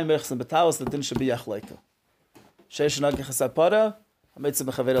 Shnayim Bechsen B'Tavos L'Din Shebiyach Leika. Sheish Nagich Hasapara,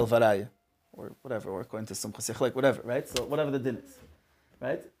 HaMitzvah B'Chaver El Varaya. Or whatever, or according to some Chasich, whatever, right? So whatever the din is.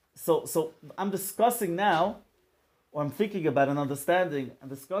 Right? So I'm discussing now, or I'm thinking about and understanding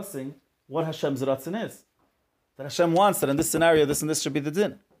and discussing what Hashem's Ratzon is. That Hashem wants that in this scenario, this and this should be the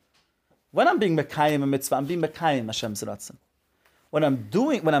din. When I'm being Mekayim a mitzvah, I'm being Mekayim Hashem's Ratzon. When I'm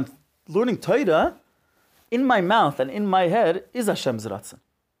learning Torah, in my mouth and in my head is Hashem's Ratzon.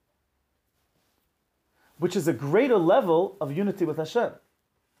 Which is a greater level of unity with Hashem.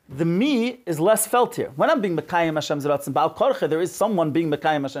 The me is less felt here. When I'm being Mekayim Hashem's Ratzon, Ba'al Korche, there is someone being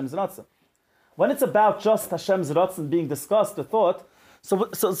Mekayim Hashem's Ratzon. When it's about just Hashem's Ratzon being discussed or thought,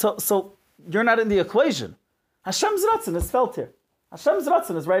 so you're not in the equation. Hashem's Ratzon is felt here. Hashem's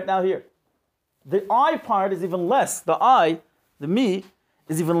Ratzon is right now here. The I part is even less. The I, the me,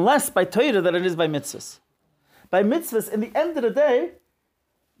 is even less by Torah than it is by mitzvahs. By mitzvahs, in the end of the day,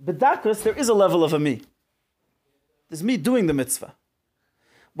 b'dakus, there is a level of a me. There's me doing the mitzvah.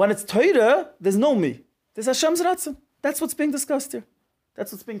 When it's Torah, there's no me. There's Hashem's Ratzon. That's what's being discussed here.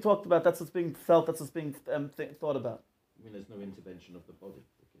 That's what's being talked about. That's what's being felt. That's what's being thought about. I mean, there's no intervention of the body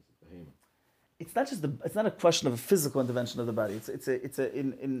because of behemoth. It's not just it's not a question of a physical intervention of the body. It's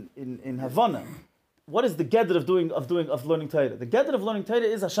in Havana. What is the gedder of learning Torah? The gedder of learning Torah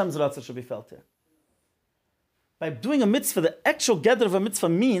is Hashem's Ratzon should be felt here. By doing a mitzvah, the actual gedder of a mitzvah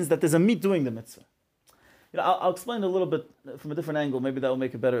means that there's a me doing the mitzvah. I'll explain a little bit from a different angle. Maybe that will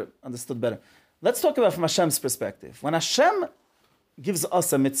make it understood better. Let's talk about from Hashem's perspective. When Hashem gives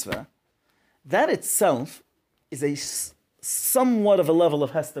us a mitzvah, that itself is a somewhat of a level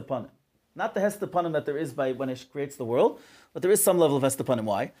of Hester Panim. Not the Hester Panim that there is by when He creates the world, but there is some level of Hester Panim.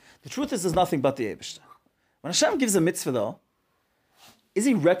 Why? The truth is there's nothing but the Eibishter. When Hashem gives a mitzvah though, is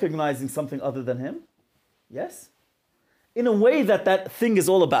He recognizing something other than Him? Yes. In a way that thing is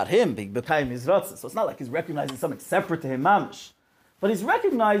all about Him, being B'kayim His Ratzon. So it's not like He's recognizing something separate to Him, mamish. But He's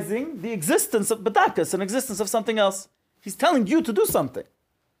recognizing the existence of B'dakas, an existence of something else. He's telling you to do something.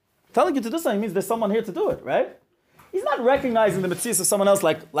 Telling you to do something means there's someone here to do it, right? He's not recognizing the Mitzvos of someone else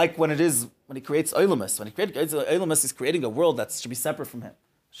like when He creates Olamus. When He creates Olamus, He's creating a world that should be separate from Him.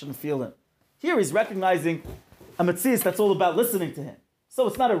 Shouldn't feel Him. Here He's recognizing a Mitzvos that's all about listening to Him. So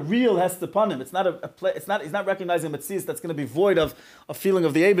it's not a real Hester Panim. It's not He's not recognizing a Mitzvos that's going to be void of a feeling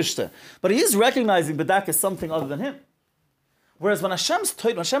of the Eibishter. But He is recognizing B'dak as something other than Him. Whereas when Hashem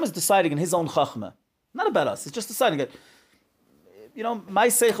is deciding in His own Chachma, not about us, He's just deciding it. My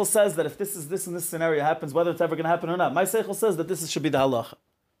Seichel says that if this and this scenario happens, whether it's ever going to happen or not, my Seichel says that this should be the halacha.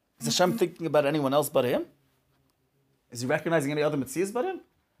 Is Hashem thinking about anyone else but Him? Is He recognizing any other mitzvahs but Him?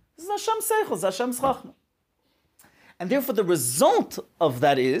 This is Hashem's Seichel, it's Hashem's Chachma. And therefore the result of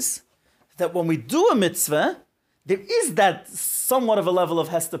that is that when we do a mitzvah, there is that somewhat of a level of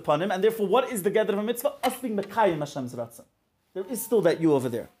Hester Panim, and therefore what is the gather of a mitzvah? Us being Mekayim Hashem's Ratzon. There is still that you over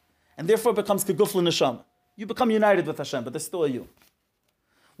there. And therefore it becomes Keguf L'Neshama. You become united with Hashem, but there's still a you.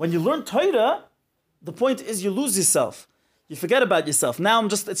 When you learn Torah, the point is you lose yourself. You forget about yourself. Now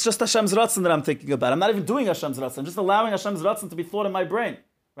it's just Hashem's Ratzon that I'm thinking about. I'm not even doing Hashem's Ratzon. I'm just allowing Hashem's Ratzon to be thought in my brain.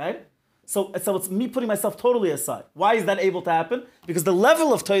 Right? So it's me putting myself totally aside. Why is that able to happen? Because the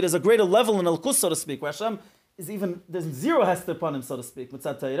level of Torah is a greater level in Elkus, so to speak, where Hashem there's zero Hester upon Him, so to speak,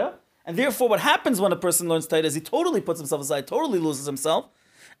 Mitzat Torah. And therefore what happens when a person learns Torah is he totally puts himself aside, totally loses himself,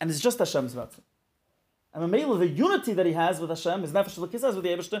 and it's just Hashem's Ratzon. And the unity that he has with Hashem, his Nefesh L'kis with the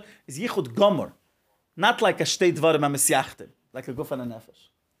Eibishter, is Yichud Gomer. Not like a Shtei Dvarim HaMesyachten, like a Guf and a Nefesh.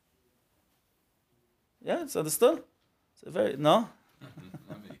 Yeah, it's understood? It's no?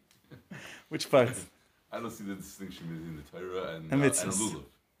 Which part? I don't see the distinction between the Torah and Lulav.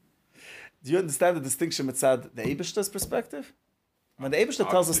 Do you understand the distinction mitzad the Eibishter's perspective? When the Eibishter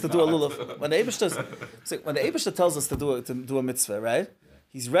tells us to do a Lulav, when the Eibishter tells us to do a mitzvah, right?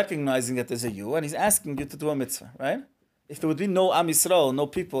 He's recognizing that there's a you, and he's asking you to do a mitzvah, right? If there would be no Am Yisrael, no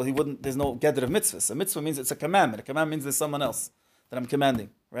people, there's no gather of mitzvahs. A mitzvah means it's a commandment. A commandment means there's someone else that I'm commanding,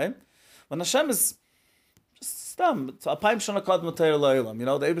 right? When Hashem is just stam, the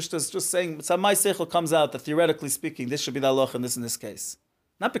Eibishter is just saying, my seichel comes out that theoretically speaking, this should be the halach in this case.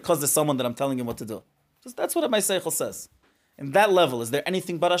 Not because there's someone that I'm telling him what to do. Just that's what my seichel says. In that level, is there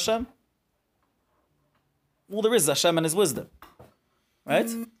anything but Hashem? Well, there is Hashem and His wisdom. Right?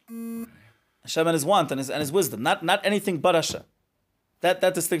 Hashem and His want and His wisdom. Not anything but Hashem.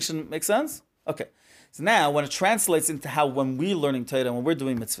 That distinction makes sense? Okay. So now, when it translates into how when we're learning Torah, when we're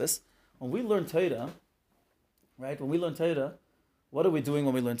doing mitzvahs, when we learn Torah, right? When we learn Torah, what are we doing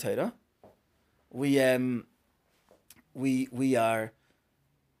when we learn Torah? We are, when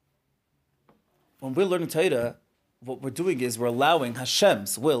we're learning Torah, what we're doing is we're allowing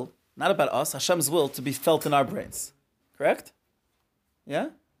Hashem's will, not about us, Hashem's will to be felt in our brains. Correct? Yeah?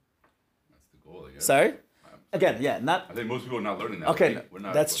 That's the goal, I guess. Sorry? Again, yeah, not... I think most people are not learning that. Okay, We're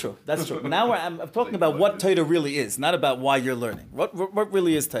not, that's true. That's true. Now I'm talking about what Torah really is, not about why you're learning. What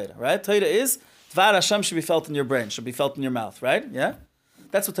really is Torah, right? Torah is Dvar Hashem should be felt in your brain, should be felt in your mouth, right? Yeah,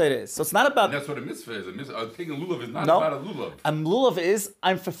 that's what Torah is. So it's not about. And that's what a mitzvah is. Taking a lulav is not about a lulav. Lulav is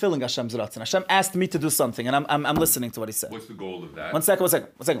I'm fulfilling Hashem's ratzon. Hashem asked me to do something, and I'm listening to what He said. What's the goal of that? One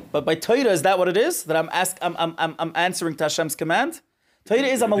second. But by Torah, is that what it is? That I'm answering to Hashem's command? Torah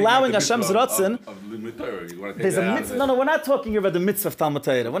is I'm allowing Hashem's ratzon. There's a mitzvah. No, we're not talking here about the mitzvah of Talmud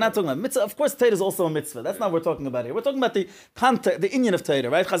Torah. We're not talking about mitzvah. Of course, Torah is also a mitzvah. That's not what we're talking about here. We're talking about the context, the inyan of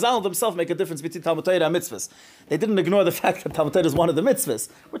Torah, right? Chazal themselves make a difference between Talmud Torah and mitzvahs. They didn't ignore the fact that Talmud Torah is one of the mitzvahs.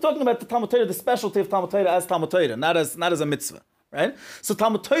 We're talking about the Talmud Torah, the specialty of Talmud Torah as Talmud Torah, not as a mitzvah, right? So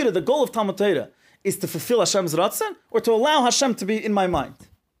Talmud Torah, the goal of Talmud Torah is to fulfill Hashem's ratzon or to allow Hashem to be in my mind.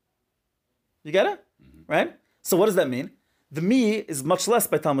 You get it? Right? So what does that mean? The me is much less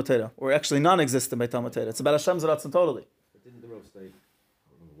by Talmud Torah, or actually non-existent by Talmud Torah. It's about Hashem's ratzon totally. But didn't the Rav say, I don't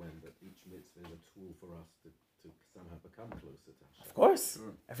remember when, that each mitzvah is a tool for us to somehow become closer to Hashem? Of course.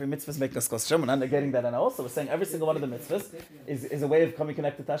 Every mitzvah is making us close to Hashem. We're not negating that. And also, we're saying every single one of the mitzvahs is a way of coming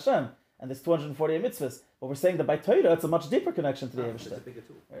connected to Hashem. And there's 248 mitzvahs. But we're saying that by Torah, it's a much deeper connection to the Eibishter.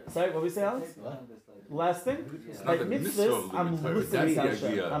 Sorry, what were we saying, Alex? Last thing? By mitzvahs, I'm listening to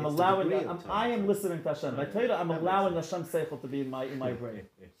Hashem. I'm allowing, I am listening to Hashem. By Torah, I'm allowing Hashem's seichel to be in my brain.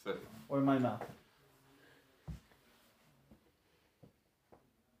 Or in my mouth.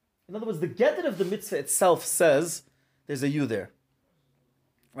 In other words, the getter of the mitzvah itself says, there's a you there.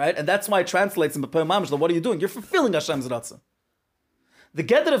 Right? And that's why it translates in B'Poel Mamish, what are you doing? You're fulfilling Hashem's ratzon. The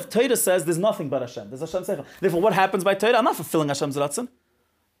getter of Torah says there's nothing but Hashem. There's Hashem's seichel. Therefore, what happens by Torah? I'm not fulfilling Hashem's ratzon.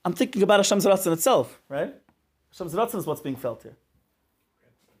 I'm thinking about Hashem's ratzon itself, right? Hashem's ratzon is what's being felt here.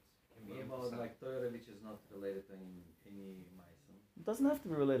 Can be about like Torah, which is not related to any ma'asim. It doesn't have to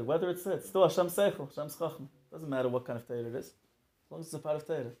be related. Whether it's still Hashem's seichel, Hashem's chacham. Doesn't matter what kind of Torah it is, as long as it's a part of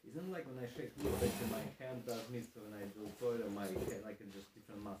Torah. Isn't it like when I shake the in my hand does mitzvah, when I do Torah, my hand like it's just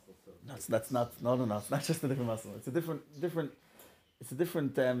different muscles. So No, that's not. No. It's not just a different muscle. It's a different. It's a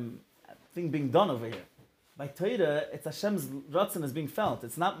different thing being done over here. By Torah, it's Hashem's ratzon is being felt.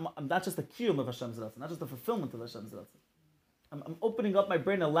 It's not just a kiyum of Hashem's ratzon, not just a fulfillment of Hashem's ratzon. I'm opening up my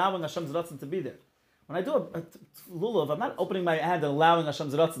brain, allowing Hashem's ratzon to be there. When I do a lulav, I'm not opening my hand and allowing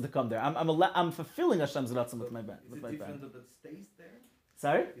Hashem's ratzon to come there. I'm fulfilling Hashem's ratzon with my brain. Is it different that it stays there?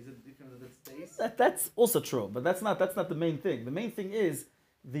 Sorry? Is it different that it stays? That's also true, but that's not the main thing. The main thing is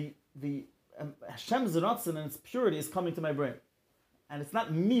the Hashem's ratzon and its purity is coming to my brain. And it's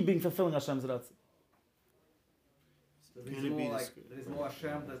not me being fulfilling Hashem's ratzon. So there is more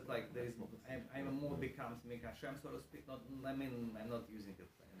Hashem that like there is more. I'm more becomes make Hashem, so to speak. I'm not using it.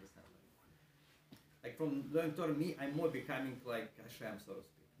 I understand. Like from learning Torah, I'm more becoming like Hashem, so to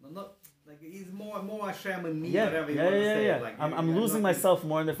speak. Not like he's more Hashem and me. Whatever you want to say. Like, I'm losing myself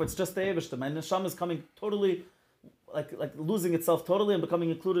more, and if it's just the Eibishter, my neshama is coming totally. Like losing itself totally and becoming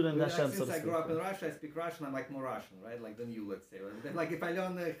included in Hashem. Since I grew up in Russia, I speak Russian. I'm like more Russian, right? Like than you, let's say. Like if I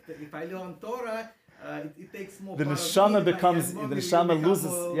learn Torah, it takes more. The neshama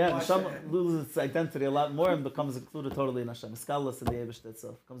loses its identity a lot more and becomes included totally in Hashem. Skalas in the Eibishter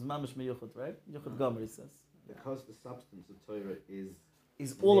itself comes mamish miyuchot, right? Yuchot Gomer, he says. Because the substance of Torah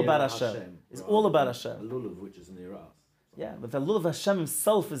is all about Hashem. It's all about Hashem. A lulav which is near us. Yeah, but the lulav Hashem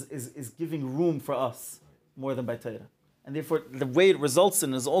himself is giving room for us. More than by Torah. And therefore, the way it results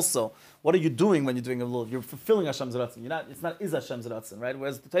in is also, what are you doing when you're doing a lulav? You're fulfilling Hashem's ratzon. It's not Hashem's ratzon, right?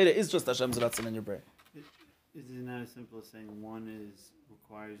 Whereas the Torah is just Hashem's ratzon in your brain. Is it not as simple as saying one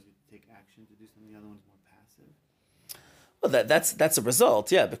requires you to take action to do something, the other one's more passive? Well, that's a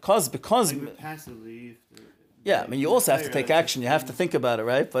result, yeah. Because like passively. Yeah, I mean, you also have to take action. You have to think about it,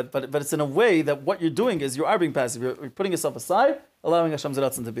 right? But it's in a way that what you're doing is you are being passive. You're putting yourself aside, allowing Hashem's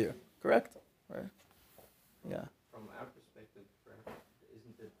ratzon to be here. Correct? Right. Yeah. From our perspective,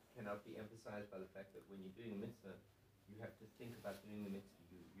 cannot be emphasized by the fact that when you're doing a mitzvah, you have to think about doing the mitzvah.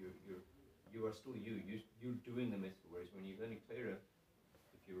 You are still you. You're doing the mitzvah. Whereas when you're learning Torah,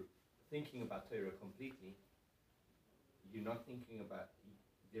 if you're thinking about Torah completely, you're not thinking about.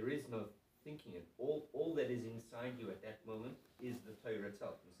 There is no thinking it. All that is inside you at that moment is the Torah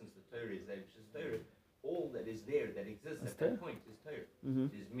itself. And since the Torah is Eibishter's Torah, all that is there, that exists at that point, is Torah.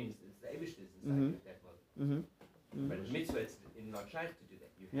 This means it's the Eibishter is inside you at that moment. But in mitzvah, it's not trying to do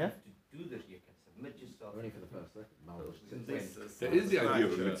that. You have to do that. You can commit yourself. Only for the first second. No, There is the idea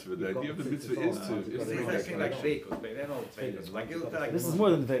of a mitzvah. The idea of the mitzvah is to. It's exactly like Vegas, but they know Vegas. Like This is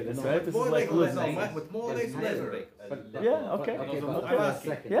more than Vegas, right? This is like losing. with more or less less Vegas. Yeah, okay.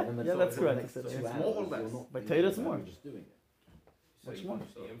 Yeah, that's correct. It's more or less. By Torah, it's more. Just doing it. Much more.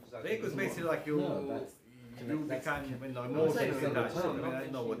 Vegas basically like you become more Vegas in Dutch. I mean, I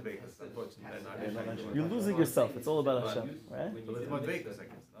don't know what Vegas is, unfortunately. You're losing yourself. It's all about Hashem, right? So it's more Vegas, I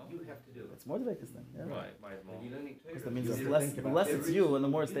guess, no? You have to do it. It's more the Vegas thing. Yeah. Right, more. Because that means the less it's you and the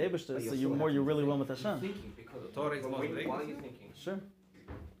more it's the Eibishter, so the more you're really one with Hashem. Torah is more Vegas. While you're thinking. Sure.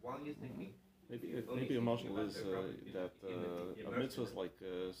 While you're thinking. Maybe emotional is that a mitzvah is like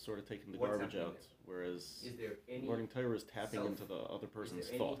sort of taking the garbage out, whereas learning Torah is tapping into the other person's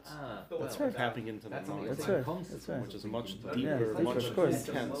thoughts. That's right. Tapping into the mind. That's right. That's right. Which is much deeper, much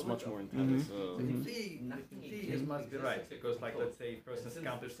intense, much more intense. He must be right, because like let's say a person is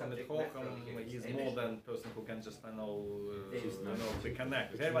accomplished from the Chochem, he's more than a person who can just be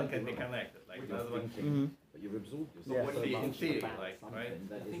connected. Everyone can be connected. Like another one. But you've absorbed So yourself. what in theory, like, right?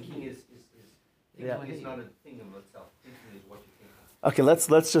 Thinking is not a thing in itself. Thinking is what you think. Okay,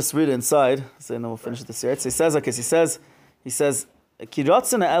 let's just read it inside. So then we'll finish this here. So he says, okay, he says, Ki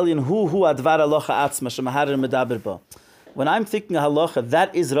ratzon ha'elyon hu advar halacha atzma shemaharer medaber bo. When I'm thinking of halacha,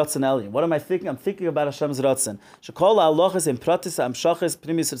 that is ratzon ha'elyon. What am I thinking? I'm thinking about Hashem's ratzon. Shekol halachas in pratis ha'amshachas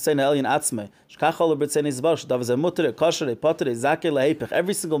primis ratzon ha'elyon atzma. Shkachol b'ratzon yizbar shadav ze muter kosher poter zakeh lahepech.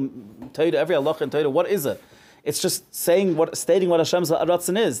 Every single Torah, every halacha in Torah, what is it? It's just stating what Hashem's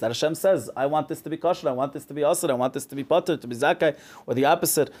ratzon is. That Hashem says, I want this to be kosher, I want this to be asur, I want this to be potter, to be zakai, or the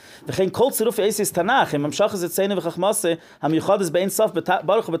opposite. V'chein kol tziruf eisis tanach, im amshachas etzeinu v'chachmase, ham-yichad is bein sof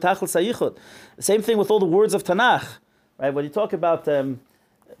baruch b'tachlis hayichud. The same thing with all the words of Tanakh. Right? When you talk about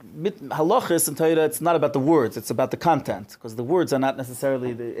halachas in Torah, it's not about the words, it's about the content, because the words are not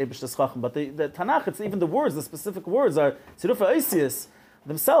necessarily the Eibishter's chacham, but the Tanakh, it's even the words, the specific words are tziruf eisis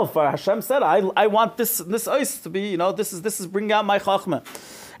themselves. Hashem said, I want this ice to be, this is bringing out my chachma.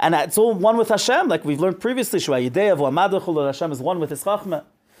 And it's all one with Hashem, like we've learned previously, Hashem is one with his chachma.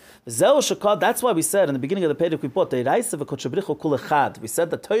 That's why we said in the beginning of the Perek we put we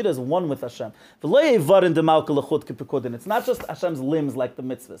said that Torah is one with Hashem. It's not just Hashem's limbs like the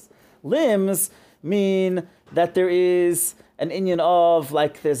mitzvahs. Limbs mean that there is an inyan of,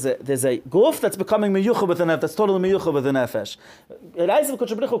 like, there's a guf that's becoming miyucha with the nefesh, that's totally miyucha with the nefesh.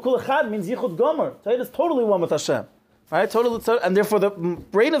 Means yichud gomer. Torah is totally one with Hashem. Right? Totally, and therefore the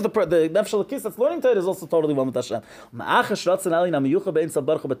brain of the nefesh lakis that's learning Torah is also totally one with Hashem. Being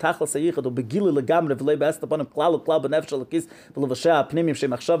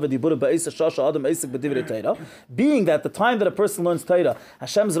that the time that a person learns Torah,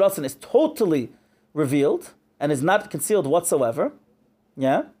 Hashem's ratzon is totally revealed and is not concealed whatsoever.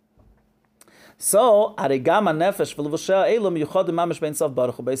 Yeah? So, arigama nefesh v'levosha elam yuchad mamash bein sav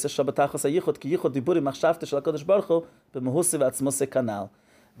baruch hu beis shabbatachas hayichud ki yichud diburi machshavte shel HaKadosh Baruch Hu b'mehusi v'atzmose kanal.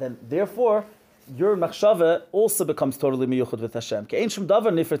 Then, therefore, your machshava also becomes totally miyuchad with Hashem. Ki ein shum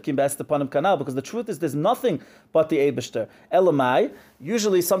davar nifrat kim be'est upon him kanal, because the truth is there's nothing but the Eibishter. Elamai,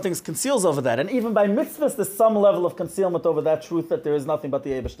 usually something conceals over that, and even by mitzvahs there's some level of concealment over that truth that there is nothing but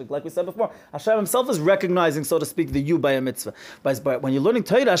the Eibishter. Like we said before, Hashem himself is recognizing, so to speak, the you by a mitzvah. But when you're learning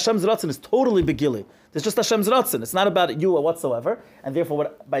Torah, Hashem's ratzon is totally begili. There's just Hashem's ratzon. It's not about you or whatsoever. And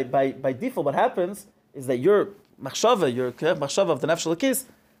therefore, by default, what happens is that your machshava of the nefesh lakis,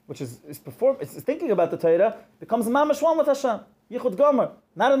 which is thinking about the Torah, becomes mamash one with Hashem. Yichud gomer.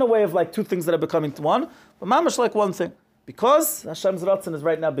 Not in a way of like two things that are becoming one, but mamash like one thing. Because Hashem's ratzon is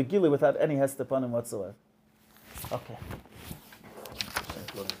right now begili without any hesed upon him whatsoever. Okay.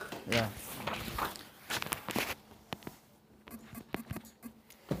 Yeah.